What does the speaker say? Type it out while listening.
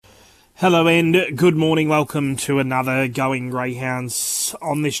Hello and good morning. Welcome to another Going Greyhounds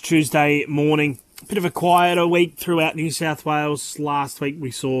on this Tuesday morning. A bit of a quieter week throughout New South Wales. Last week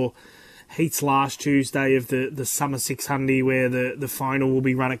we saw heats last Tuesday of the Summer 600 where the final will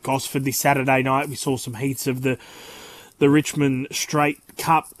be run at Gosford this Saturday night. We saw some heats of the Richmond Straight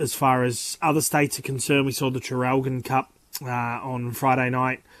Cup. As far as other states are concerned, we saw the Traralgon Cup on Friday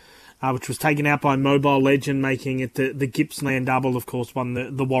night. Which was taken out by Mobile Legend, making it the Gippsland Double, of course, won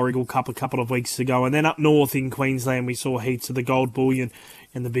the Warragul Cup a couple of weeks ago. And then up north in Queensland, we saw heats of the Gold Bullion,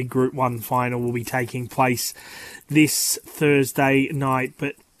 and the big Group 1 final will be taking place this Thursday night.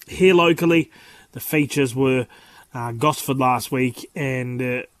 But here locally, the features were Gosford last week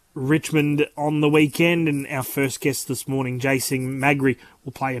and Richmond on the weekend. And our first guest this morning, Jason Magri,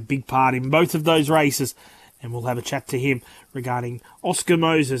 will play a big part in both of those races. And we'll have a chat to him regarding Oscar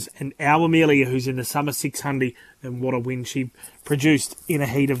Moses and Our Amelia, who's in the Summer 600, and what a win she produced in a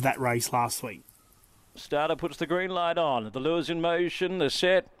heat of that race last week. Starter puts the green light on. The lure's in motion. The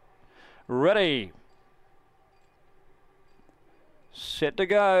set. Ready. Set to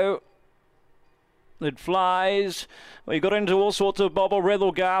go. It flies. We got into all sorts of bobble.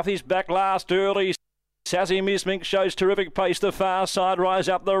 Rethel Garth, he's back last early. Sassy Miss Mink shows terrific pace. The far side rise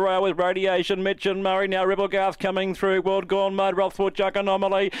up the rail with Radiation. Mitch and Murray now. Rebel Garth coming through. World Gone Mode. Rothwood Chuck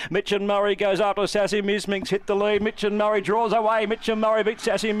Anomaly. Mitch and Murray goes after Sassy Miss Minx. Hit the lead. Mitch and Murray draws away. Mitch and Murray beats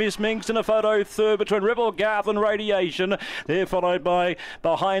Sassy Miss Minx in a photo third between Rebel Garth and Radiation. They're followed by,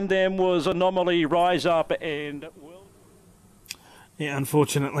 behind them was Anomaly, Rise Up and... Yeah,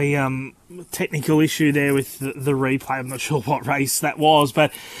 unfortunately, technical issue there with the replay. I'm not sure what race that was,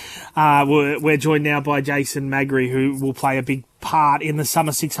 but we're joined now by Jason Magri, who will play a big part in the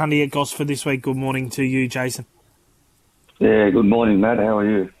Summer 600 at Gosford this week. Good morning to you, Jason. Yeah, good morning, Matt. How are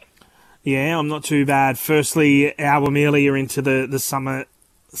you? Yeah, I'm not too bad. Firstly, Our Amelia into the Summer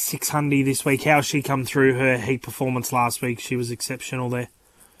 600 this week. How's she come through her heat performance last week? She was exceptional there.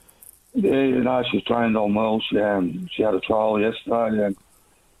 Yeah, she's trained on well. She had a trial yesterday and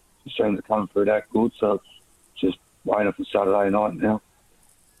she seemed to come through that good, so it's just waiting for Saturday night now.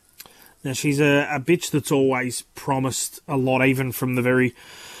 Now, she's a bitch that's always promised a lot, even from the very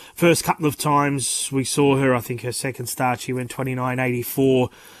first couple of times we saw her. I think her second start, she went 29.84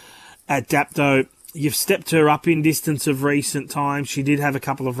 at Dapto. You've stepped her up in distance of recent times. She did have a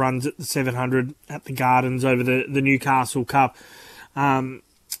couple of runs at the 700 at the Gardens over the Newcastle Cup.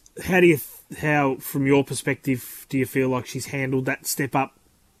 How, from your perspective, do you feel like she's handled that step up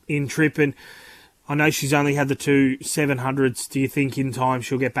in trip? And I know she's only had the two 700s. Do you think in time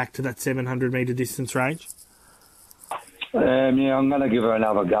she'll get back to that 700 metre distance range? Yeah, I'm going to give her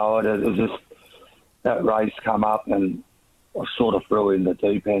another go at it. It was just that race come up and I sort of threw her in the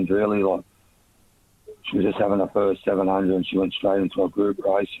deep end, really. Like, she was just having her first 700 and she went straight into a group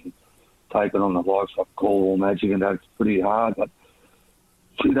race and taking on the likes like Cornwall Magic, and that's pretty hard, but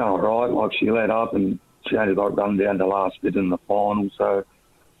she done all right. Like, she let up and she only got run down the last bit in the final. So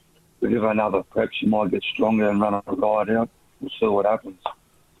we give her another prep. She might get stronger and run a ride out. We'll see what happens.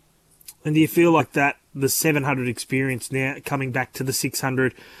 And do you feel like that the 700 experience now coming back to the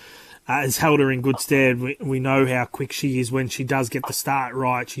 600 has held her in good stead? We know how quick she is when she does get the start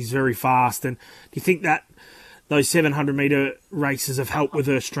right. She's very fast. And do you think that those 700 metre races have helped with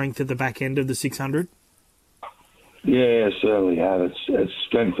her strength at the back end of the 600? Yeah, certainly have. It's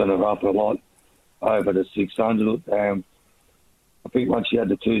strengthened her up a lot over the 600. I think once she had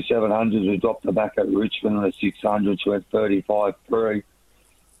the two 700s, we dropped her back at Richmond on the 600. She went 35.3. I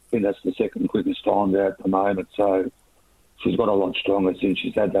think that's the second quickest time there at the moment. So she's got a lot stronger since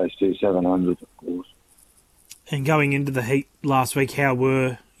she's had those two 700s, of course. And going into the heat last week, how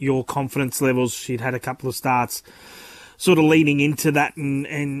were your confidence levels? She'd had a couple of starts sort of leading into that,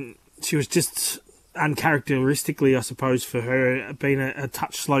 and she was just uncharacteristically, I suppose, for her, being a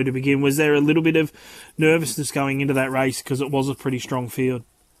touch slow to begin. Was there a little bit of nervousness going into that race because it was a pretty strong field?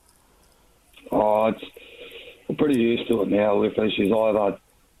 I'm pretty used to it now with her. She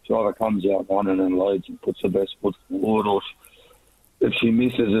either comes out running and leads and puts her best foot forward, or if she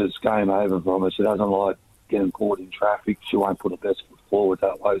misses it, it's game over from her. She doesn't like getting caught in traffic. She won't put her best foot forward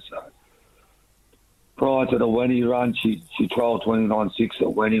that way. So prior to the Wenny run, she trialled 29.6 at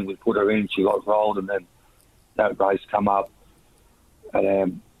Wenny. We put her in, she got rolled, and then that race come up at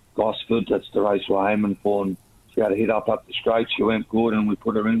Gosford. That's the race we're aiming for, and she had a hit up the straight. She went good, and we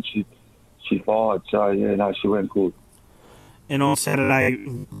put her in. She fired. So, yeah, no, she went good. And on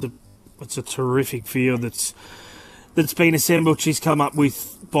Saturday, it's a terrific field that's been assembled. She's come up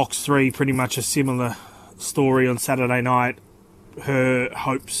with box 3, pretty much a similar story on Saturday night. Her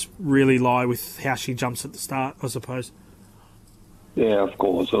hopes really lie with how she jumps at the start, I suppose. Yeah, of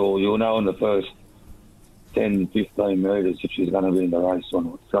course. Or you'll know in the first 10, 15 metres if she's going to be in the race or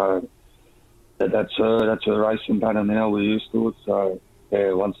not. So that's her racing pattern now. We're used to it. So,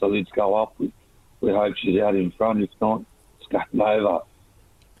 yeah, once the lids go up, we hope she's out in front. If not, it's game over.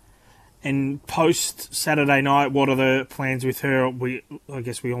 And post Saturday night, what are the plans with her? I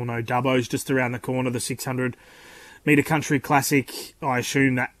guess we all know Dubbo's just around the corner, the 600 metre country classic. I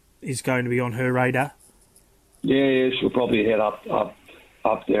assume that is going to be on her radar. Yeah, she'll probably head up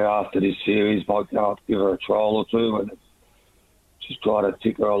there after this series. Might go up, give her a trial or two, and just try to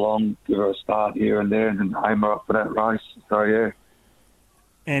tick her along, give her a start here and there, and then aim her up for that race. So yeah.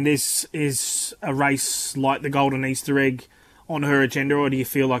 And is a race like the Golden Easter Egg on her agenda, or do you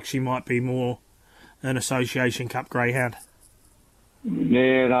feel like she might be more an Association Cup greyhound?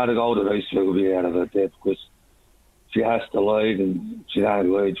 Yeah, no, the Golden Easter Egg will be out of her depth because she has to lead, and if she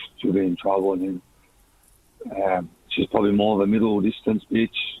don't lead, she'll be in trouble. And then she's probably more of a middle distance bitch,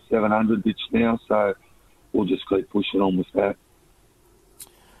 700 bitch now, so we'll just keep pushing on with that.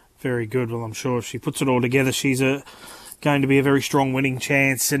 Very good. Well, I'm sure if she puts it all together, she's going to be a very strong winning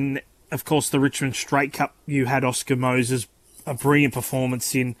chance. And, of course, the Richmond Straight Cup, you had Oscar Moses, a brilliant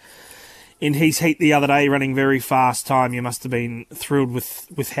performance in his heat the other day, running very fast time. You must have been thrilled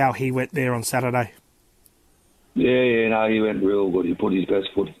with how he went there on Saturday. Yeah, no, he went real good. He put his best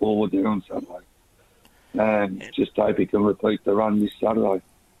foot forward there on Saturday. Just hope he can repeat the run this Saturday.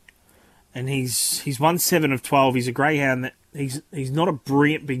 And he's won 7 of 12. He's a greyhound that he's not a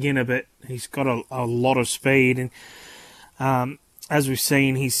brilliant beginner, but he's got a lot of speed. And as we've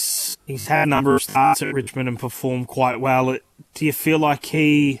seen, he's had a number of starts at Richmond and performed quite well. Do you feel like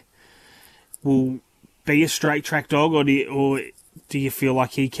he will be a straight track dog, or do you feel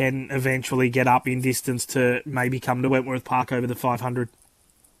like he can eventually get up in distance to maybe come to Wentworth Park over the 500?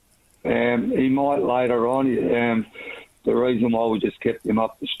 He might later on. The reason why we just kept him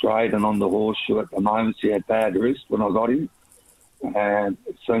up the straight and on the horseshoe at the moment is he had bad wrist when I got him. And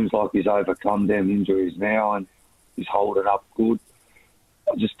it seems like he's overcome them injuries now and he's holding up good.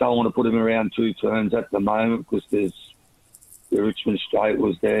 I just don't want to put him around 2 turns at the moment because the Richmond Straight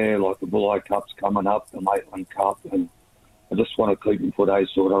was there, like the Bulli Cup's coming up, the Maitland Cup, and I just want to keep him for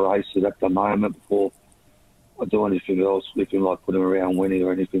those sort of races at the moment before I do anything else with him, like put him around Winnie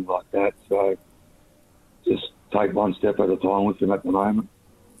or anything like that. So just take one step at a time with him at the moment.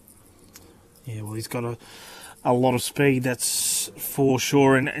 Yeah, well, he's got a lot of speed, that's for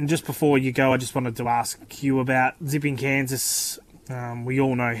sure. And just before you go, I just wanted to ask you about Zipping Kansas. We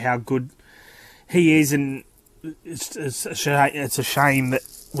all know how good he is, and it's a shame that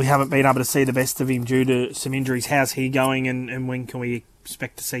we haven't been able to see the best of him due to some injuries. How's he going, and when can we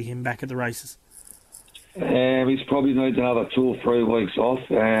expect to see him back at the races? He's probably needs another 2 or 3 weeks off.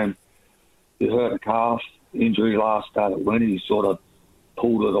 He hurt a calf injury last start at Winnie. He sort of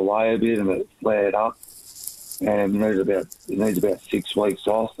pulled it away a bit and it flared up. And he needs about 6 weeks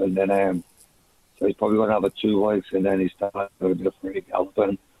off, and then so he's probably got another 2 weeks, and then he's starting a bit of free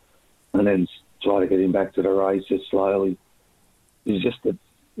galloping, and then try to get him back to the races slowly. He's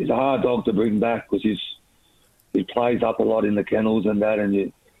a hard dog to bring back because he plays up a lot in the kennels and that, and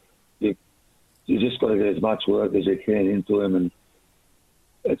you just got to get as much work as you can into him, and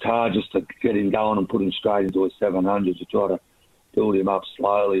it's hard just to get him going and put him straight into a 700. You try to build him up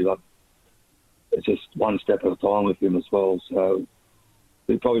slowly, but it's just one step at a time with him as well. So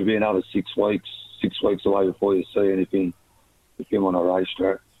it'll probably be another 6 weeks away before you see anything with him on a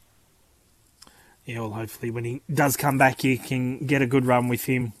racetrack. Yeah, well, hopefully when he does come back, you can get a good run with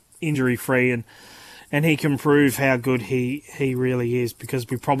him, injury-free, and he can prove how good he really is, because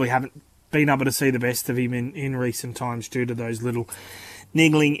we probably haven't been able to see the best of him in recent times due to those little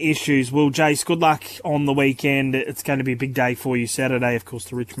niggling issues. Well, Jace, good luck on the weekend. It's going to be a big day for you Saturday. Of course,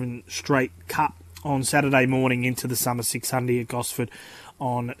 the Richmond Straight Cup on Saturday morning into the Summer 600 at Gosford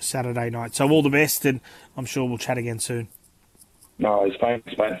on Saturday night. So all the best, and I'm sure we'll chat again soon. No,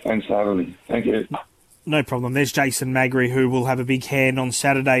 thanks, mate. Thanks for having me. Thank you. No problem. There's Jason Magri, who will have a big hand on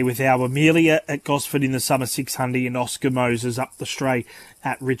Saturday with our Amelia at Gosford in the Summer 600 and Oscar Moses up the straight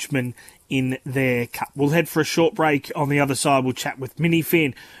at Richmond in their cup. We'll head for a short break. On the other side, we'll chat with Minnie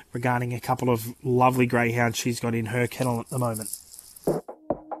Finn regarding a couple of lovely greyhounds she's got in her kennel at the moment.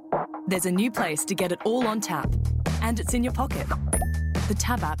 There's a new place to get it all on tap, and it's in your pocket. The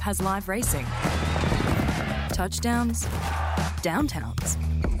Tab app has live racing, touchdowns, downtowns,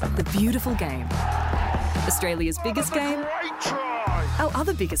 the beautiful game, Australia's biggest game, our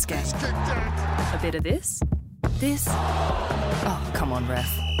other biggest game, a bit of this, oh, come on,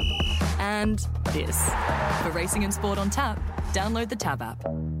 ref, and this. For racing and sport on tap, Download the Tab app.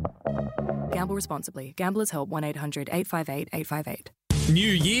 Gamble responsibly. Gamblers Help 1-800-858-858. New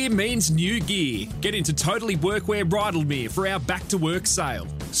year means new gear. Get into Totally Workwear Bridalmere for our back to work sale.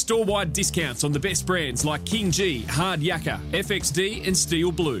 Store-wide discounts on the best brands like King G, Hard Yakka, FXD and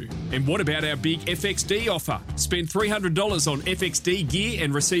Steel Blue. And what about our big FXD offer? Spend $300 on FXD gear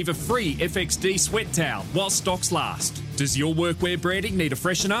and receive a free FXD sweat towel while stocks last. Does your workwear branding need a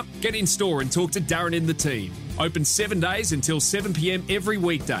freshen up? Get in store and talk to Darren and the team. Open 7 days until 7 p.m. every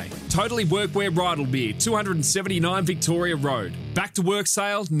weekday. Totally Workwear Bridalmere, 279 Victoria Road. Back to work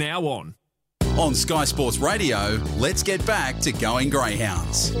sale now on. On Sky Sports Radio, let's get back to Going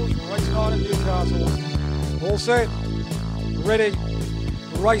Greyhounds. Race 9 in Newcastle. All set. Ready.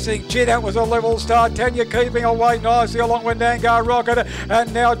 Racing. Gee, that was a level start. Tanya keeping away nicely along with Nangar Rocket,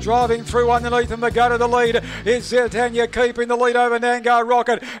 and now driving through underneath him to go to the lead is Tanya keeping the lead over Nangar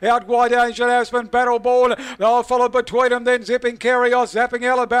Rocket. Out wide, Asian Aspen, Battleborn. They'll follow between them, then Zipping Kyrgios, Zapping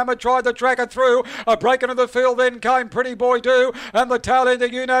Alabama, tried to track it through. A break into the field, then came Pretty Boy Do, and the tail end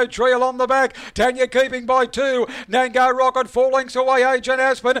of Tree along the back. Tanya keeping by 2. Nangar Rocket 4 lengths away, Asian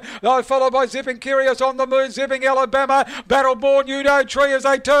Aspen. They'll followed by Zipping Kyrgios on the move, Zipping Alabama, Battleborn, Tree as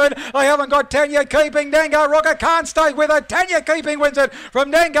they turn. They haven't got Tanya keeping. Nangar Rocket can't stay with it. Tanya keeping wins it from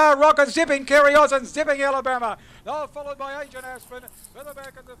Nangar Rocket, Zipping Kyrgios and Zipping Alabama. They're followed by Agent Aspen. Further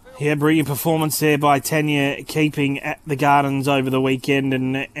back in the field. Yeah, brilliant performance there by Tanya keeping at the Gardens over the weekend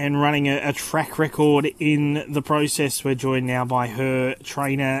and running a track record in the process. We're joined now by her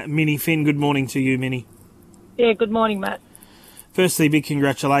trainer, Minnie Finn. Good morning to you, Minnie. Yeah, good morning, Matt. Firstly, big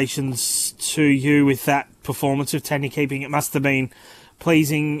congratulations to you with that performance of Tanya keeping. It must have been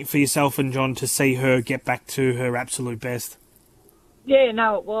pleasing for yourself and John to see her get back to her absolute best. Yeah,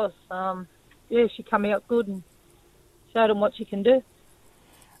 no, it was. She came out good and showed them what she can do.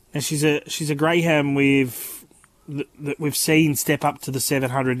 And she's a greyhound that we've seen step up to the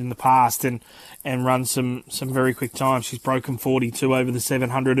 700 in the past and run some very quick times. She's broken 42 over the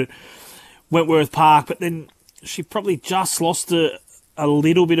 700 at Wentworth Park, but then she probably just lost a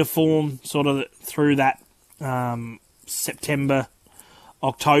little bit of form sort of through that September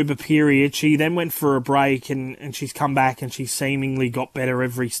October period. She then went for a break and she's come back and she's seemingly got better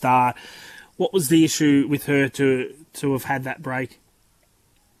every start. What was the issue with her to have had that break?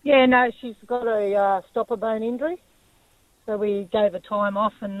 Yeah, no, she's got a stopper bone injury, so we gave her time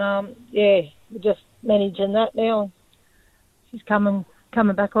off, and we're just managing that now. She's coming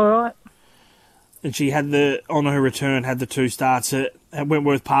back all right. And she had on her return, had the 2 starts at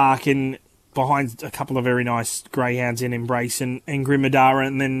Wentworth Park and behind a couple of very nice greyhounds in Embrace and Grimadara,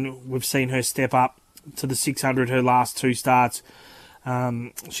 and then we've seen her step up to the 600 her last 2 starts.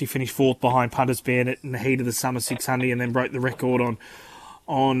 She finished 4th behind Punters Bandit in the heat of the Summer 600 and then broke the record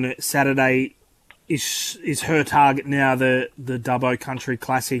on Saturday. Is her target now the Dubbo Country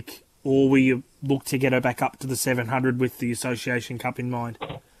Classic, or will you look to get her back up to the 700 with the Association Cup in mind?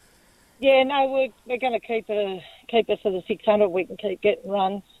 Yeah, no, we're going to keep her for the 600. We can keep getting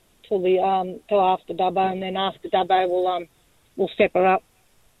runs till after Dubbo, and then after Dubbo we'll step her up.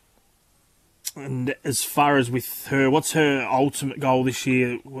 And as far as with her, what's her ultimate goal this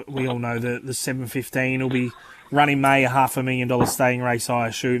year? We all know the 715 will be running May, a $500,000 staying race. I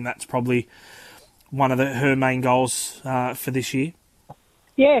assume that's probably one of her main goals for this year.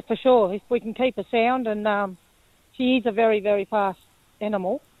 Yeah, for sure. If we can keep her sound, and she is a very, very fast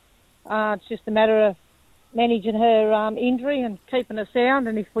animal. It's just a matter of managing her injury and keeping her sound,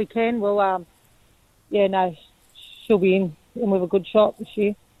 and if we can, we'll, she'll be in with a good shot this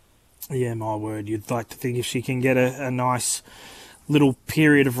year. Yeah, my word. You'd like to think if she can get a nice little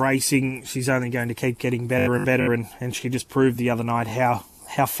period of racing, she's only going to keep getting better and better, and she just proved the other night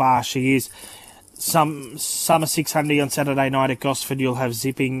how fast she is. Summer 600 on Saturday night at Gosford, you'll have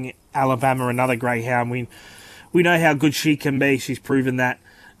Zipping Alabama, another greyhound. We know how good she can be. She's proven that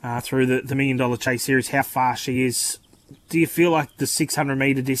through the $1 Million Chase Series, how fast she is. Do you feel like the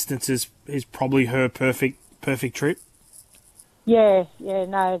 600-metre distance is probably her perfect trip? Yeah,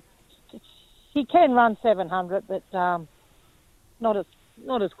 no. She can run 700, but not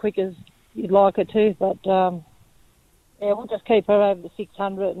as quick as you'd like her to. But we'll just keep her over the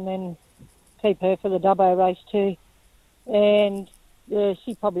 600 and then keep her for the Dubbo race too. And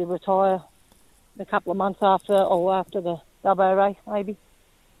she'd probably retire in a couple of months after the Dubbo race, maybe.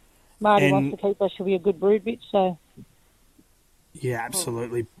 Marty wants to keep her. She'll be a good brood bitch, so. Yeah,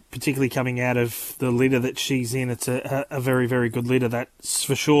 absolutely. Particularly coming out of the litter that she's in, it's a very, very good litter, that's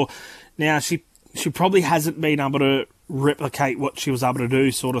for sure. Now, she probably hasn't been able to replicate what she was able to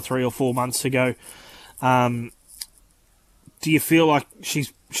do sort of 3 or 4 months ago. Do you feel like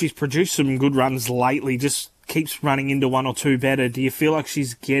she's produced some good runs lately, just keeps running into one or two better. Do you feel like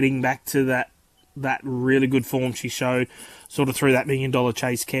she's getting back to that really good form she showed sort of through that $1 Million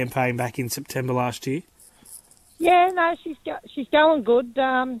Chase campaign back in September last year? Yeah, no, she's going good.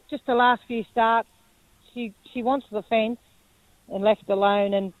 Just the last few starts, she wants the fence and left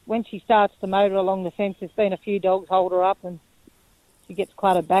alone, and when she starts to motor along the fence, there's been a few dogs hold her up and she gets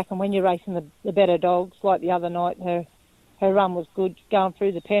cluttered back. And when you're racing the better dogs, like the other night, her run was good going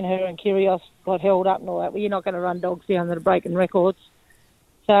through the pen. Her and Kyrgios got held up and all that. Well, you're not going to run dogs down that are breaking records.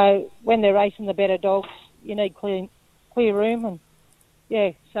 So when they're racing the better dogs, you need clear room, and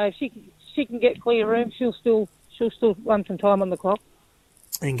yeah. So if she can get clear room, she'll still run some time on the clock.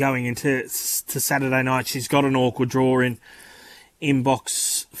 And going into Saturday night, she's got an awkward draw in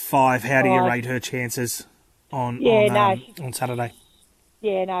box 5. How do you rate her chances on Saturday?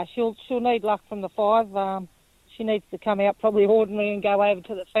 Yeah, no, she'll need luck from the 5. She needs to come out probably ordinary and go over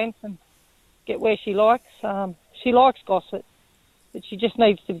to the fence and get where she likes. She likes Gossett, but she just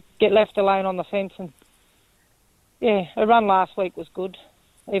needs to get left alone on the fence. And yeah, her run last week was good,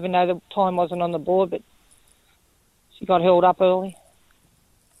 even though the time wasn't on the board, but she got held up early.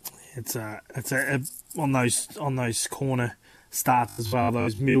 It's on those corner starts as well.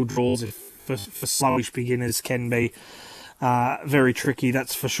 Those middle draws for slowish beginners can be very tricky.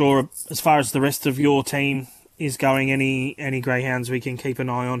 That's for sure. As far as the rest of your team is going, any greyhounds we can keep an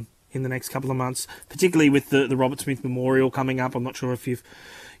eye on in the next couple of months, particularly with the Robert Smith Memorial coming up. I'm not sure if you're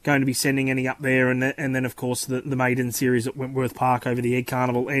going to be sending any up there, and then of course the maiden series at Wentworth Park over the Egg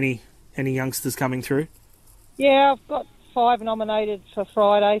Carnival. Any youngsters coming through? Yeah, I've got 5 nominated for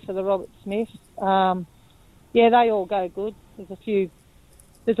Friday for the Robert Smith. Yeah, they all go good.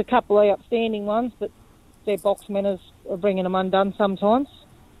 There's a couple of outstanding ones, but their boxmen are bringing them undone sometimes.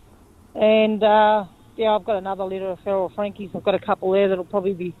 And yeah, I've got another litter of Feral Frankies. I've got a couple there that'll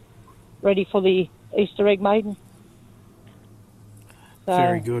probably be ready for the Easter egg maiden. So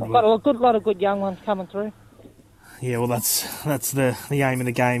very good. I've got a lot of good young ones coming through. Yeah, well, that's the aim of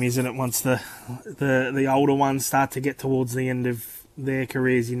the game, isn't it? Once the older ones start to get towards the end of their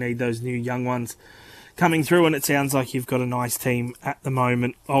careers, you need those new young ones coming through, and it sounds like you've got a nice team at the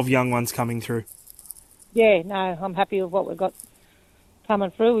moment of young ones coming through. Yeah, no, I'm happy with what we've got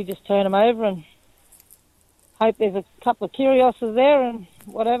coming through. We just turn them over and hope there's a couple of Kyrgioses there and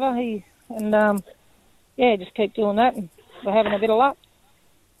whatever. Just keep doing that, and we're having a bit of luck.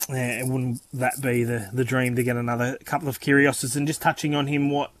 Yeah, wouldn't that be the dream to get another couple of Kyrgioses? And just touching on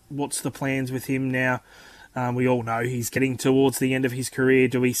him, what's the plans with him now? We all know he's getting towards the end of his career.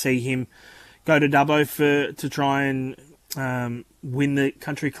 Do we see him go to Dubbo to try and win the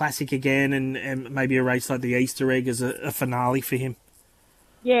Country Classic again, and maybe a race like the Easter Egg as a finale for him?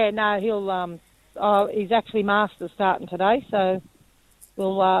 Yeah, no, he'll. He's actually Masters starting today, so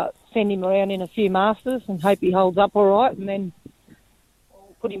we'll send him around in a few Masters and hope he holds up all right, and then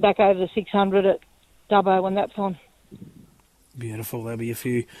put him back over the 600 at Dubbo when that's on. Beautiful. There'll be a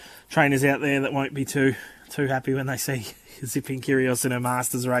few trainers out there that won't be too happy when they see Zipping Kyrgios in a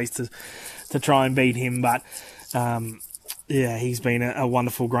Masters race to try and beat him. But, yeah, he's been a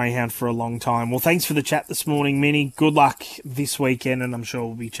wonderful greyhound for a long time. Well, thanks for the chat this morning, Minnie. Good luck this weekend, and I'm sure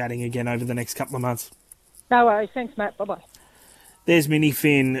we'll be chatting again over the next couple of months. No worries. Thanks, Matt. Bye-bye. There's Minnie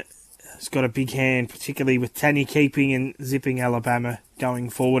Finn. Has got a big hand, particularly with Tanya Keeping and Zipping Alabama going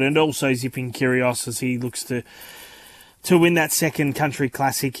forward, and also Zipping Kyrgios as he looks to win that second Country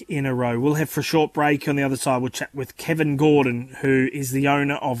Classic in a row. We'll have for a short break. On the other side, we'll chat with Kevin Gordon, who is the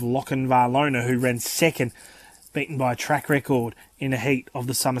owner of Lochinvar, who ran second, beaten by a track record in a heat of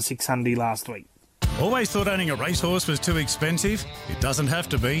the Summer 600 last week. Always thought owning a racehorse was too expensive? It doesn't have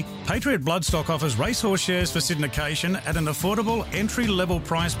to be. Patriot Bloodstock offers racehorse shares for syndication at an affordable entry-level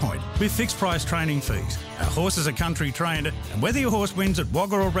price point with fixed-price training fees. Our horses are country trained, and whether your horse wins at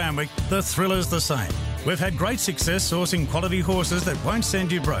Wagga or Randwick, the thrill is the same. We've had great success sourcing quality horses that won't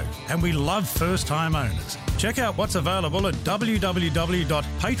send you broke, and we love first-time owners. Check out what's available at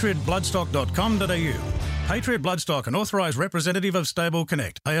www.patriotbloodstock.com.au. Patriot Bloodstock, an authorised representative of Stable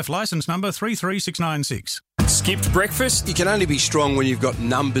Connect. AF licence number 33696. Skipped breakfast? You can only be strong when you've got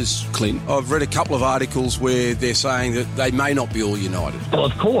numbers, Clint. I've read a couple of articles where they're saying that they may not be all united. Well,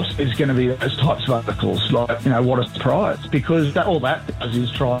 of course, there's going to be those types of articles, like, what a surprise, because all that does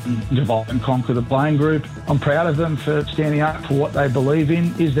is try and divide and conquer the playing group. I'm proud of them for standing up for what they believe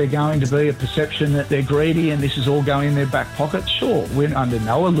in. Is there going to be a perception that they're greedy and this is all going in their back pocket? Sure, we're under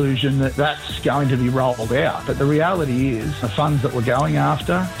no illusion that that's going to be rolled out. But the reality is the funds that we're going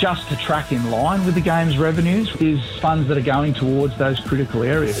after, just to track in line with the game's revenues, is funds that are going towards those critical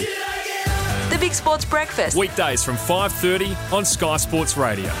areas. The Big Sports Breakfast. Weekdays from 5:30 on Sky Sports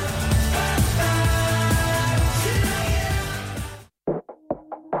Radio.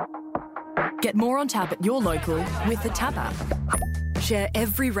 More on tap at your local with the Tab app. Share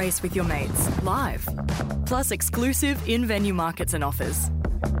every race with your mates, live. Plus exclusive in-venue markets and offers.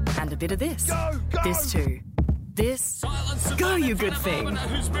 And a bit of this. Go, go. This too. This. Go, you good thing.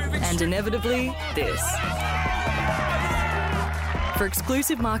 And inevitably, this. For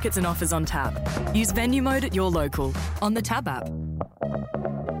exclusive markets and offers on Tab, use venue mode at your local on the Tab app.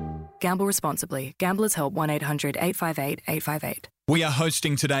 Gamble responsibly. Gamblers Help 1-800 858 858. We are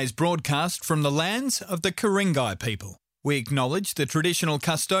hosting today's broadcast from the lands of the Ku-ring-gai people. We acknowledge the traditional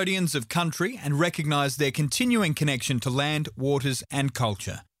custodians of country and recognise their continuing connection to land, waters and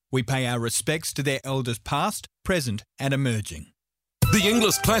culture. We pay our respects to their elders past, present and emerging. The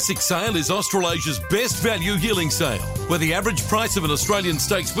Inglis Classic Sale is Australasia's best value yearling sale, where the average price of an Australian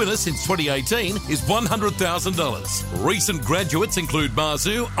Stakes winner since 2018 is $100,000. Recent graduates include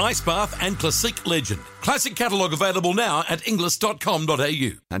Marzu, Ice Bath and Classic Legend. Classic catalogue available now at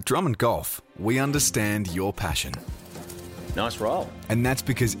inglis.com.au. At Drummond Golf, we understand your passion. Nice roll. And that's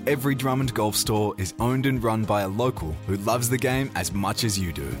because every Drummond Golf store is owned and run by a local who loves the game as much as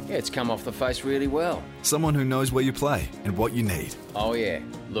you do. Yeah, it's come off the face really well. Someone who knows where you play and what you need. Oh yeah,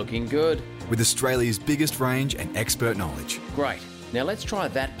 looking good. With Australia's biggest range and expert knowledge. Great. Now let's try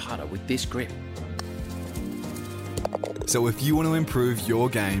that putter with this grip. So if you want to improve your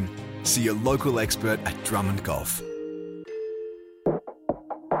game, see your local expert at Drummond Golf.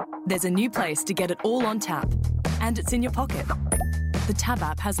 There's a new place to get it all on tap. And it's in your pocket. The Tab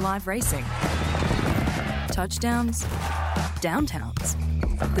app has live racing. Touchdowns. Downtowns.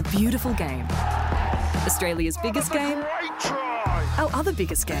 The beautiful game. Australia's biggest game. Our other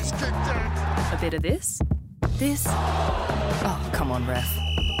biggest game. A bit of this. This. Oh, come on, ref.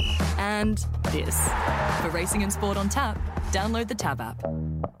 And this. For racing and sport on tap, download the Tab app.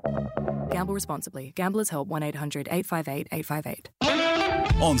 Gamble responsibly. Gamblers Help 1-800 858 858.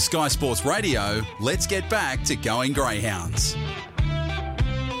 On Sky Sports Radio, let's get back to Going Greyhounds.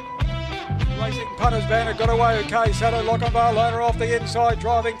 Racing punters banner got away okay. Sato Lochinvar Loner off the inside,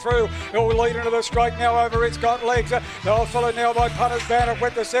 driving through. It will lead into the straight now over. It's got legs. They'll follow now by punters banner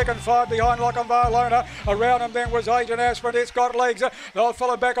with the second five behind Lochinvar Loner. Around him then was Agent Aspirin. It's got legs. They'll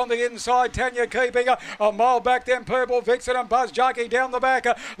follow back on the inside. Tanya keeping a mile back. Then Purple Vixen and Buzz Junkie down the back.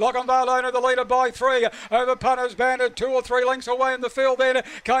 Lochinvar Loner the leader by 3 over punters banner. 2 or 3 lengths away in the field. Then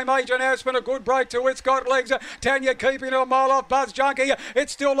came Agent Aspirin. A good break to It's got legs. Tanya keeping a mile off Buzz Junkie.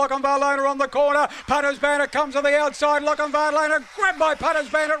 It's still Lochinvar Loner on the corner. Punters Banner comes to the outside. Lochinvar Loner grabbed by Punters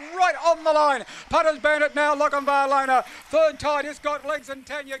Banner right on the line. Punters Banner now. Lochinvar Loner third tight. It's got legs and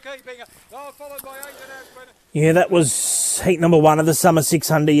Tanya keeping. They're followed by Agent Aspirin. Yeah, that was heat number 1 of the Summer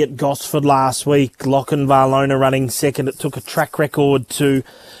 600 at Gosford last week. Lochinvar Loner running second. It took a track record to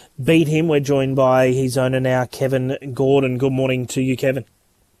beat him. We're joined by his owner now, Kevin Gordon. Good morning to you, Kevin.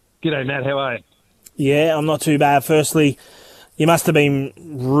 G'day, Matt. How are you? Yeah, I'm not too bad. Firstly, you must have been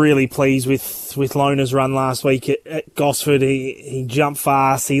really pleased with Loner's run last week at Gosford. He jumped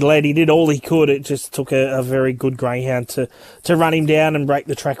fast, he led, he did all he could. It just took a very good greyhound to run him down and break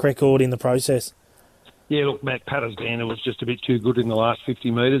the track record in the process. Yeah, look, Matt Punters Banner was just a bit too good in the last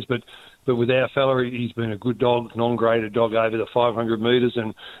 50 metres, but with our fella, he's been a good dog, non-graded dog over the 500 metres,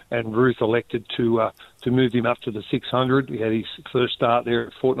 and Ruth elected to move him up to the 600. He had his first start there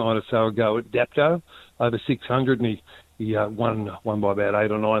a fortnight or so ago at Dapto over 600, and he won by about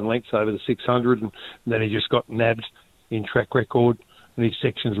 8 or 9 lengths over the 600, and then he just got nabbed in track record, and his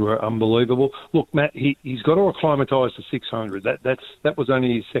sections were unbelievable. Look, Matt, he's got to acclimatise to 600. That was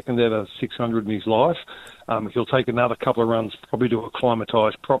only his second ever 600 in his life. He'll take another couple of runs probably to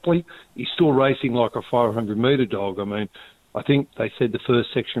acclimatise properly. He's still racing like a 500-metre dog. I mean, I think they said the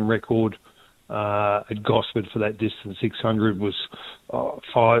first section record at Gosford for that distance 600 was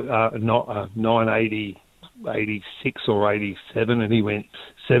 980. 86 or 87, and he went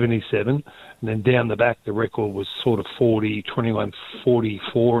 77. And then down the back, the record was sort of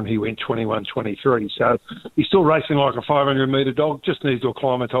 21:44, and he went 21:23. So he's still racing like a 500-metre dog. Just needs to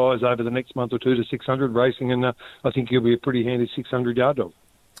acclimatise over the next month or two to 600 racing, and I think he'll be a pretty handy 600-yard dog.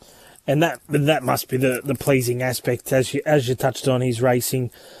 And that must be the pleasing aspect, as you touched on. He's racing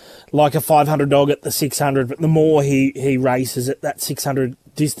like a 500 dog at the 600, but the more he races at that 600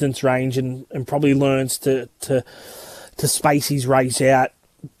 distance range and probably learns to space his race out,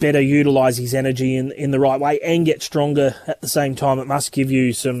 better utilise his energy in the right way and get stronger at the same time, it must give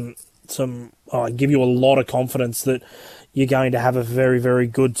you give you a lot of confidence that you're going to have a very, very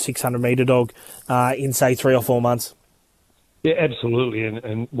good 600-metre dog in, say, 3 or 4 months. Yeah, absolutely,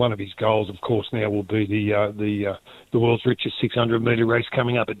 and one of his goals, of course, now will be the world's richest 600-metre race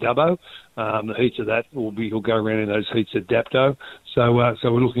coming up at Dubbo. The heats of that he'll go around in those heats at Dapto. So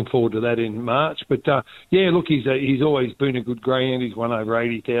we're looking forward to that in March. But look, he's always been a good greyhound. He's won over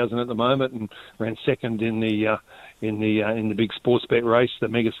 80,000 at the moment, and ran second in the big sports bet race, the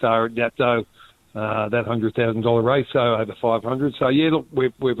Megastar at Dapto, that $100,000 race, so over 500. So look,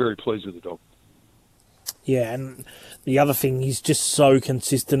 we're very pleased with the dog. Yeah, and the other thing, he's just so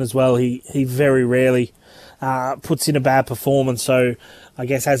consistent as well. He very rarely puts in a bad performance. So I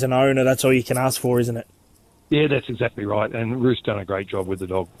guess as an owner, that's all you can ask for, isn't it? Yeah, that's exactly right. And Ruth's done a great job with the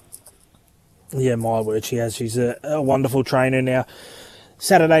dog. Yeah, my word, she has. She's a wonderful trainer now.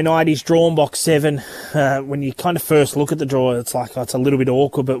 Saturday night, he's drawn box 7. When you kind of first look at the draw, it's like, it's a little bit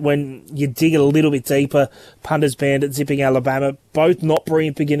awkward. But when you dig a little bit deeper, Punters Bandit, Zipping Alabama, both not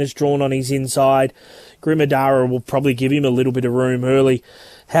brilliant beginners drawn on his inside. Grimadara will probably give him a little bit of room early.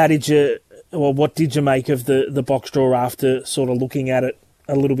 What did you make of the box draw after sort of looking at it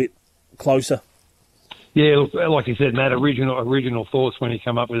a little bit closer? Yeah, look, like you said, Matt, original thoughts when he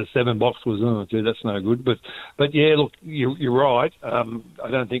came up with a 7 box was, oh, gee, that's no good. But yeah, look, you're right. I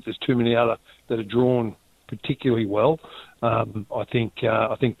don't think there's too many other that are drawn particularly well. I think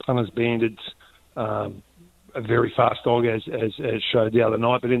Punters Bandit's a very fast dog, as showed the other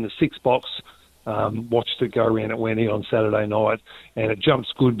night. But in the 6 box, watched it go around at Wendy on Saturday night, and it jumps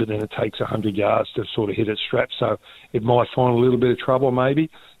good, but then it takes 100 yards to sort of hit its strap. So it might find a little bit of trouble maybe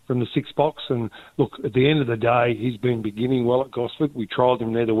from the 6 box. And look, at the end of the day, he's been beginning well at Gosford. We trialled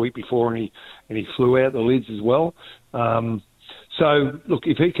him there the week before, and he flew out the lids as well. So look,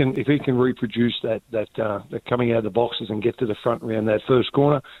 if he can reproduce that coming out of the boxes and get to the front around that first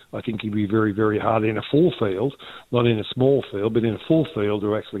corner, I think he'd be very, very hard in a full field, not in a small field, but in a full field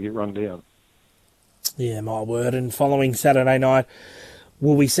to actually get run down. Yeah, my word. And following Saturday night,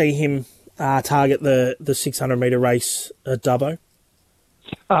 will we see him target the 600-metre race at Dubbo?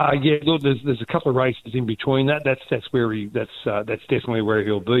 Yeah, look, there's a couple of races in between that. That's definitely where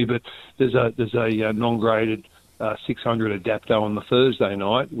he'll be. But there's a non-graded 600 at Dapto on the Thursday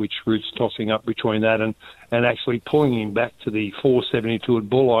night, which Ruth's tossing up between that and actually pulling him back to the 472 at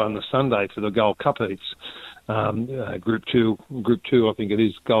Bulli on the Sunday for the Gold Cup heats. Group two, I think it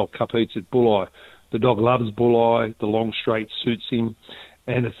is, Gold Cup heats at Bulli. The dog loves Bulli. The long straight suits him.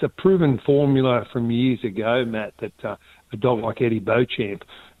 And it's a proven formula from years ago, Matt, that a dog like Eddie Beauchamp,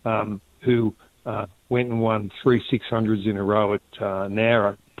 who went and won 3 600s in a row at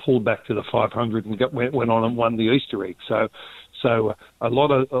Nara, pulled back to the 500 and went on and won the Easter egg. So a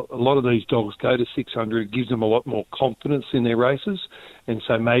lot of these dogs go to 600. It gives them a lot more confidence in their races, and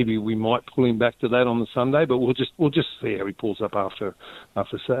so maybe we might pull him back to that on the Sunday. But we'll just see how he pulls up after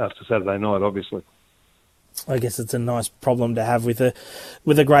Saturday night, obviously. I guess it's a nice problem to have with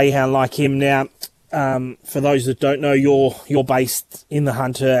a greyhound like him. Now, for those that don't know, you're based in the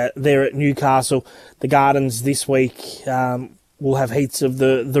Hunter there at Newcastle. The Gardens this week will have heats of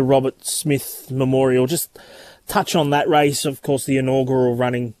the Robert Smith Memorial. Just touch on that race. Of course, the inaugural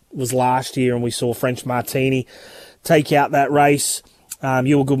running was last year, and we saw French Martini take out that race.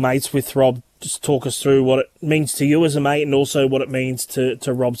 You were good mates with Rob. Just talk us through what it means to you as a mate, and also what it means to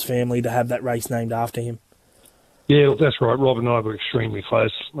Rob's family to have that race named after him. Yeah, that's right. Rob and I were extremely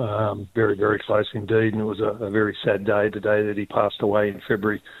close, very, very close indeed. And it was a very sad day, the day that he passed away in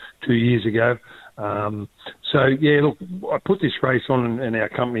February 2 years ago. So, yeah, look, I put this race on, and our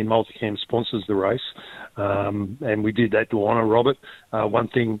company, Multicam, sponsors the race. And we did that to honour Robert. One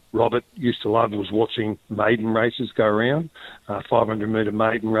thing Robert used to love was watching maiden races go around, 500-metre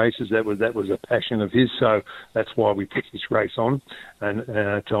maiden races. That was a passion of his. So that's why we put this race on, and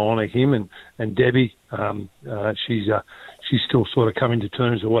to honour him. And Debbie, she's still sort of coming to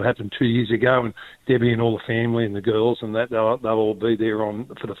terms with what happened 2 years ago. And Debbie and all the family and the girls and that, they'll all be there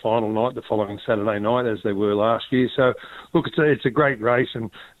for the final night, the following Saturday night, as they were last year. So, look, it's a great race. And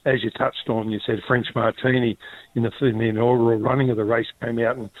as you touched on, you said French Martini in the inaugural running of the race came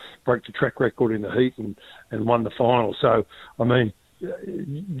out and broke the track record in the heat and won the final. So, I mean,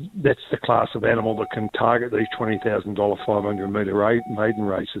 that's the class of animal that can target these $20,000 500-metre maiden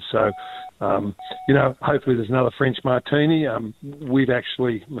races. So, hopefully there's another French Martini.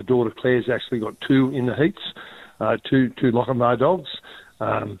 My daughter Claire's actually got 2 in the heats, two Lochinvar dogs.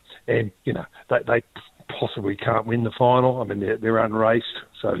 They possibly can't win the final. I mean, they're unraced,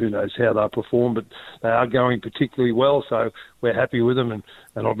 so who knows how they'll perform, but they are going particularly well, so we're happy with them,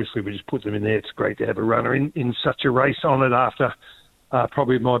 and obviously we just put them in there. It's great to have a runner in such a race on it after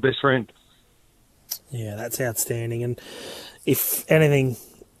probably my best friend. Yeah, that's outstanding. And if anything,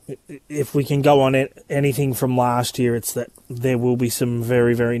 if we can go on anything from last year, it's that there will be some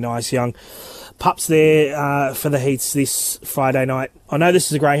very, very nice young pups there for the heats this Friday night. I know this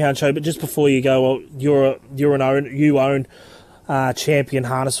is a greyhound show, but just before you go, you own champion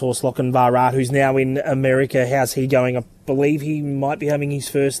harness horse Lochinvar Art, who's now in America. How's he going? I believe he might be having his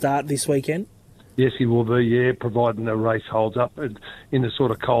first start this weekend. Yes, he will be, yeah, providing the race holds up. In the sort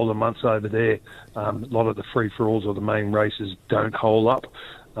of colder months over there, a lot of the free-for-alls or the main races don't hold up.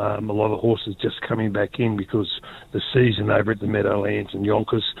 A lot of horses just coming back in because the season over at the Meadowlands and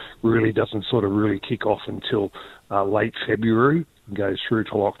Yonkers really doesn't sort of really kick off until late February and goes through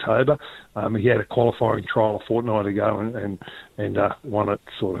till October. He had a qualifying trial a fortnight ago and won it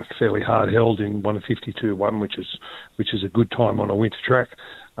sort of fairly hard held in 1:52.1, which is a good time on a winter track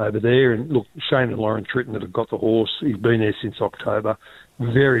over there. And look, Shane and Lauren Tritton that have got the horse, he's been there since October.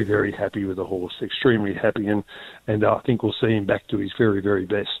 Very, very happy with the horse, extremely happy, and I think we'll see him back to his very, very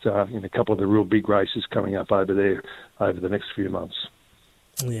best in a couple of the real big races coming up over there over the next few months.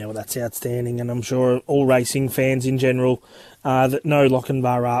 Yeah, well, that's outstanding, and I'm sure all racing fans in general that know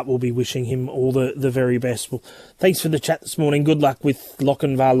Lochinvar Art will be wishing him all the very best. Well, thanks for the chat this morning. Good luck with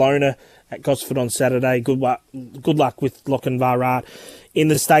Lochinvar Lona at Gosford on Saturday. Good luck with Lochinvar Art in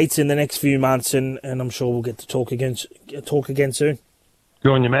the States in the next few months, and I'm sure we'll get to talk again soon.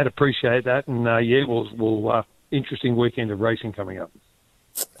 Good on you, Matt. Appreciate that, and we'll interesting weekend of racing coming up.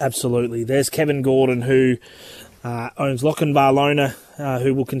 Absolutely. There's Kevin Gordon, who owns Lochinvar Lona,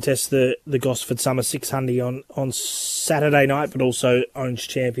 who will contest the Gosford Summer 600 on Saturday night, but also owns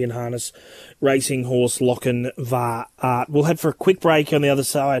champion harness racing horse Lochinvar Art. We'll head for a quick break. On the other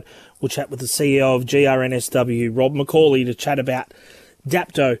side, we'll chat with the CEO of GRNSW, Rob McCauley, to chat about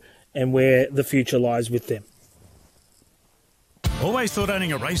Dapto and where the future lies with them. Always thought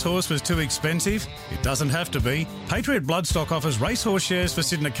owning a racehorse was too expensive? It doesn't have to be. Patriot Bloodstock offers racehorse shares for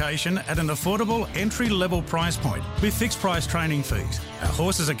syndication at an affordable entry-level price point with fixed-price training fees. Our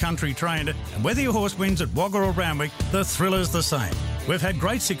horses are country trained, and whether your horse wins at Wagga or Randwick, the thrill is the same. We've had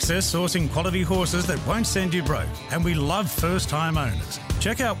great success sourcing quality horses that won't send you broke, and we love first-time owners.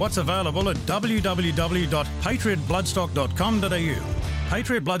 Check out what's available at www.patriotbloodstock.com.au.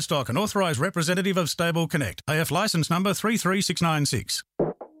 Patriot Bloodstock, an authorised representative of Stable Connect. AF licence number 33696.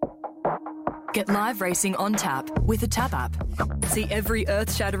 Get live racing on tap with the Tap app. See every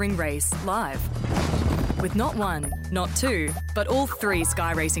earth-shattering race live. With not one, not two, but all three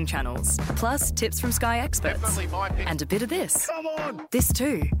Sky Racing channels. Plus tips from Sky experts. And a bit of this. Come on! This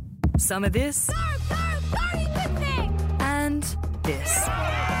too. Some of this. And this.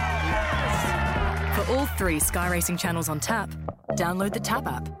 For all three Sky Racing channels on tap, download the Tap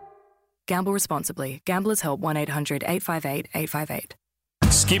app. Gamble responsibly. Gamblers Help 1-800-858-858.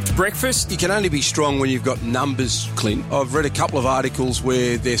 Skipped breakfast? You can only be strong when you've got numbers, Clint. I've read a couple of articles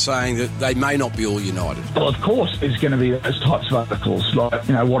where they're saying that they may not be all united. Well, of course, there's going to be those types of articles, like,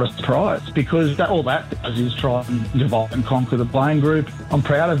 what a surprise, because all that does is try and divide and conquer the playing group. I'm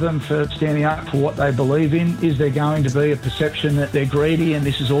proud of them for standing up for what they believe in. Is there going to be a perception that they're greedy and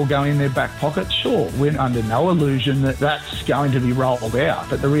this is all going in their back pocket? Sure, we're under no illusion that that's going to be rolled out.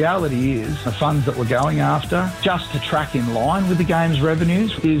 But the reality is the funds that we're going after, just to track in line with the game's revenues,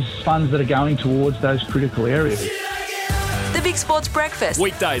 is funds that are going towards those critical areas. The Big Sports Breakfast.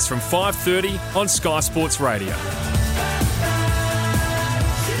 Weekdays from 5:30 on Sky Sports Radio.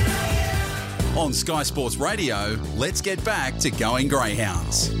 On Sky Sports Radio, let's get back to Going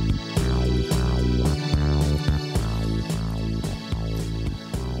Greyhounds.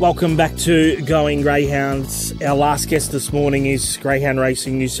 Welcome back to Going Greyhounds. Our last guest this morning is Greyhound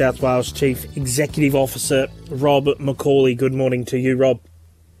Racing New South Wales Chief Executive Officer Rob McCauley. Good morning to you, Rob.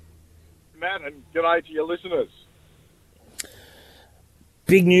 Matt, and g'day to your listeners.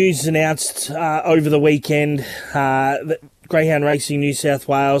 Big news announced over the weekend that Greyhound Racing New South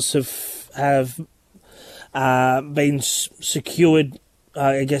Wales have been secured,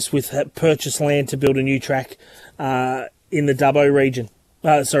 with purchased land to build a new track in the Dubbo region.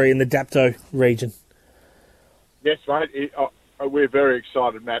 In the Dapto region. Yes, mate. We're very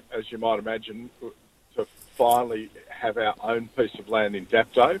excited, Matt, as you might imagine, to finally have our own piece of land in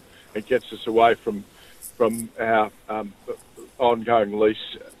Dapto. It gets us away from our ongoing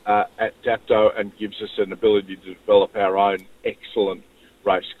lease at Dapto and gives us an ability to develop our own excellent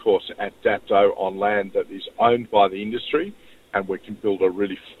race course at Dapto on land that is owned by the industry, and we can build a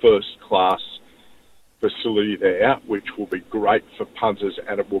really first-class facility there, which will be great for punters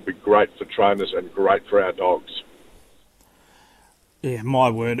and it will be great for trainers and great for our dogs. Yeah,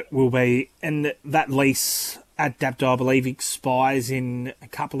 my word, will be. And that lease at Dapto, I believe, expires in a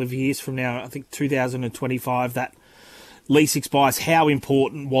couple of years from now. I think 2025 that lease expires, how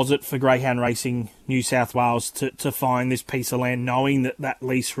important was it for Greyhound Racing New South Wales to find this piece of land, knowing that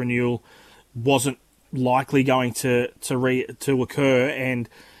lease renewal wasn't likely going to occur,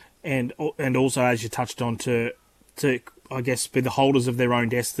 and also, as you touched on, to I guess be the holders of their own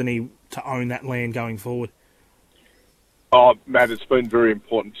destiny to own that land going forward? Oh, Matt, it's been very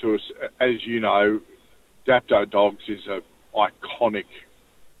important to us. As you know, Dapto Dogs is an iconic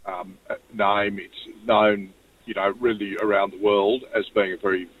name. It's known, really around the world as being a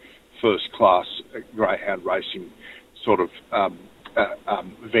very first-class greyhound racing sort of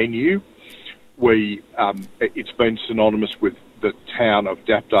venue. It's been synonymous with the town of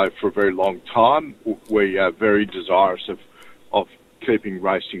Dapto for a very long time. We are very desirous of keeping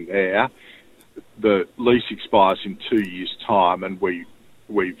racing there. The lease expires in 2 years' time, and we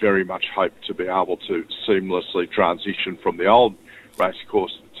very much hope to be able to seamlessly transition from the old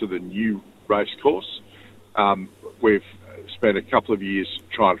racecourse to the new racecourse. We've spent a couple of years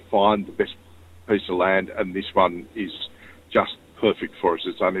trying to find the best piece of land, and this one is just perfect for us.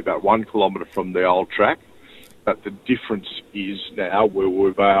 It's only about 1 kilometre from the old track, but the difference is now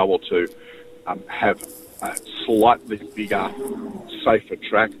we'll be able to have a slightly bigger, safer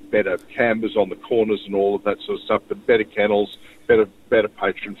track, better cambers on the corners and all of that sort of stuff, but better kennels, better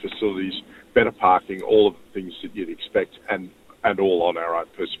patron facilities, better parking, all of the things that you'd expect, and all on our own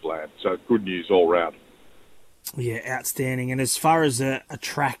piece of land. So good news all round. Yeah, outstanding. And as far as a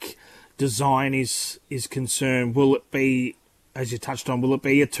track design is concerned, will it be, as you touched on, will it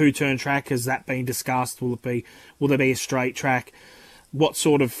be a two-turn track? Has that been discussed? Will there be a straight track? What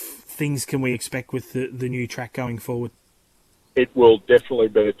sort of things can we expect with the new track going forward? It will definitely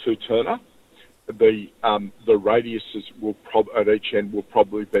be a two-turner. The radiuses at each end will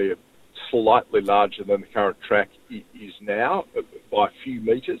probably be slightly larger than the current track is now, by a few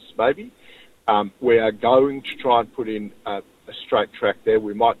metres maybe. We are going to try and put in a straight track there.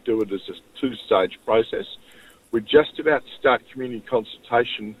 We might do it as a two-stage process. We're just about to start community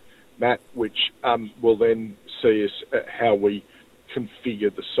consultation, Matt, which will then see us how we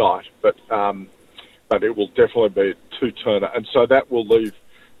configure the site. But it will definitely be a two-turner. And so that will leave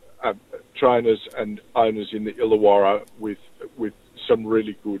trainers and owners in the Illawarra with some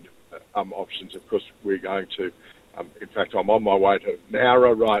really good options. Of course, we're going to, in fact, I'm on my way to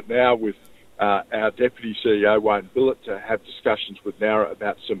Nowra right now with our Deputy CEO, Wayne Billett, to have discussions with Nowra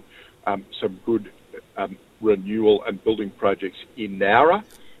about some good renewal and building projects in Nowra,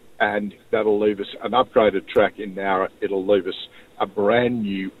 and that'll leave us an upgraded track in Nowra. It'll leave us a brand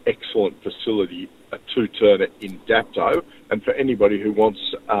new, excellent facility, a two-turner in Dapto, and for anybody who wants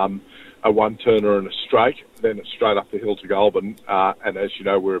a one-turner and a straight, then it's straight up the hill to Goulburn, and as you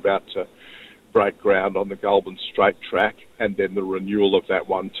know, we're about to break ground on the Goulburn straight track, and then the renewal of that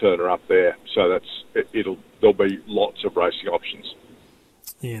one-turner up there. So there'll be lots of racing options.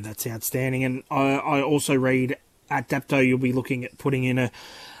 Yeah, that's outstanding. And I also read at Dapto you'll be looking at putting in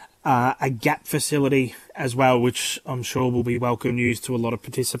a gap facility as well, which I'm sure will be welcome news to a lot of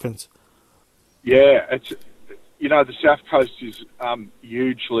participants. Yeah, it's the South Coast is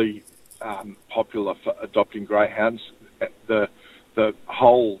hugely popular for adopting greyhounds. The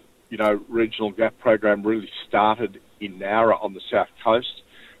whole regional gap program really started in Nowra on the South Coast.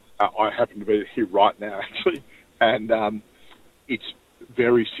 I happen to be here right now actually, and it's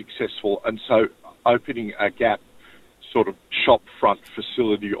very successful. And so opening a gap sort of shop front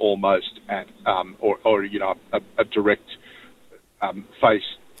facility almost at a direct face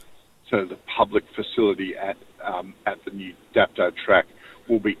to the public facility at the new Dapto track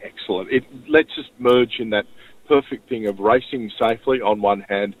will be excellent. It lets us merge in that perfect thing of racing safely on one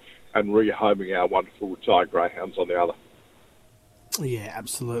hand and rehoming our wonderful retired greyhounds on the other. Yeah,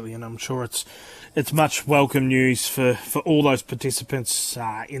 absolutely, and I'm sure it's much welcome news for all those participants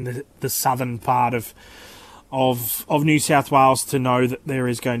in the southern part of New South Wales to know that there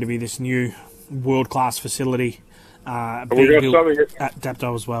is going to be this new world-class facility being built at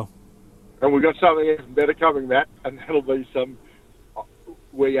Dapto as well. And we've got something even better coming, Matt, and that'll be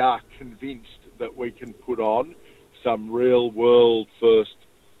we are convinced that we can put on some real world first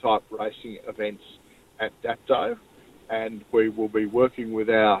type racing events at Dapto, and we will be working with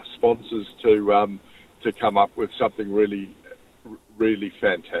our sponsors to come up with something really, really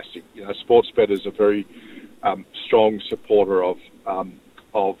fantastic. Sportsbet is a very strong supporter of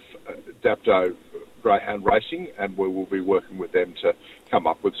Dapto greyhound racing, and we will be working with them to come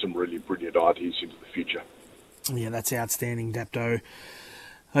up with some really brilliant ideas into the future. Yeah, that's outstanding, Dapto.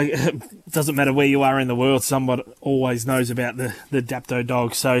 It doesn't matter where you are in the world, someone always knows about the Dapto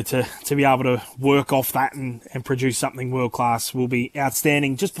dog. So to be able to work off that and produce something world class will be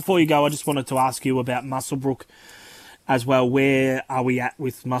outstanding. Just before you go, I just wanted to ask you about Muswellbrook as well. Where are we at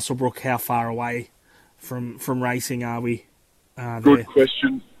with Muswellbrook? How far away from racing are we there? Good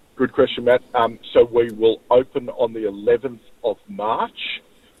question, Matt. So we will open on the 11th of March.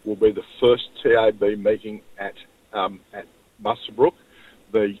 Will be the first TAB meeting at Muswellbrook.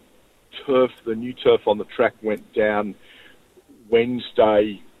 The new turf on the track went down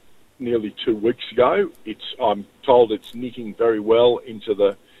Wednesday, nearly 2 weeks ago. I'm told it's knitting very well into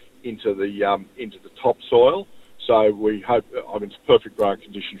the topsoil. So we hope. It's perfect growing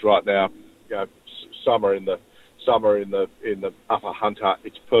conditions right now. Summer in the Upper Hunter.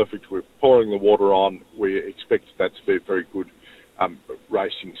 It's perfect. We're pouring the water on. We expect that to be a very good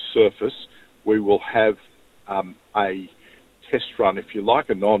racing surface. We will have a test run, if you like,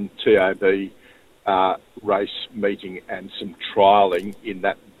 a non-TAB race meeting and some trialling in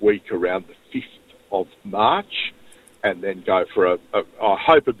that week around the 5th of March, and then go for I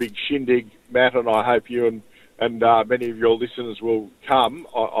hope a big shindig, Matt, and I hope you and many of your listeners will come.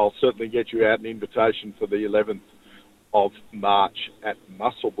 I'll certainly get you out an invitation for the 11th of March at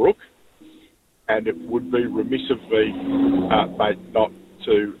Muswellbrook, and it would be remiss of me, mate, not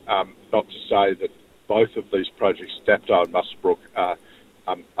to say that both of these projects, Dapto and Muswellbrook, are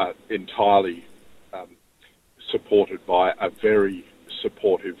entirely supported by a very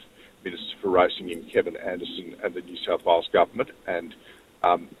supportive Minister for Racing in Kevin Anderson and the New South Wales government, and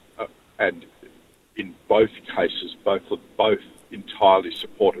in both cases, both entirely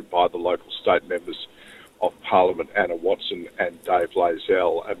supported by the local state members of Parliament, Anna Watson and Dave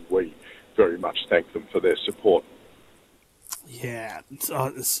Lazell, and we very much thank them for their support. Yeah,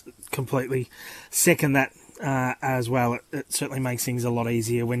 it's completely second that as well. It certainly makes things a lot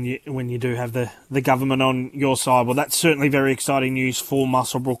easier when you do have the government on your side. Well, that's certainly very exciting news for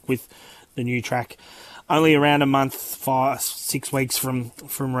Muswellbrook with the new track. Only around a month, 5-6 weeks from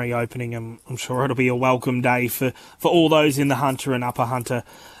reopening. I'm sure it'll be a welcome day for all those in the Hunter and Upper Hunter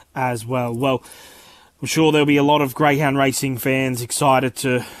as well. Well, I'm sure there'll be a lot of greyhound racing fans excited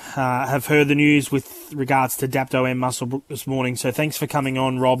to have heard the news with regards to Dapto and Muswellbrook this morning. So thanks for coming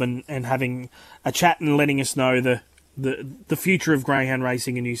on, Rob, and having a chat and letting us know the future of greyhound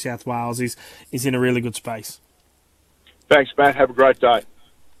racing in New South Wales is in a really good space. Thanks, Matt. Have a great day.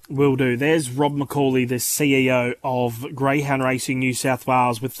 Will do. There's Rob McCauley, the CEO of Greyhound Racing New South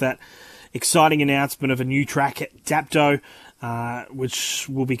Wales, with that exciting announcement of a new track at Dapto, which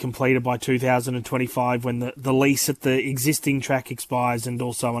will be completed by 2025 when the lease at the existing track expires, and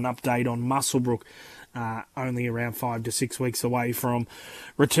also an update on Muswellbrook, only around 5 to 6 weeks away from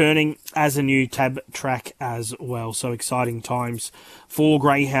returning as a new tab track as well. So exciting times for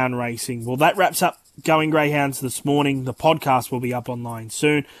greyhound racing. Well, that wraps up Going Greyhounds this morning. The podcast will be up online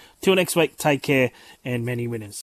soon. Till next week, take care and many winners.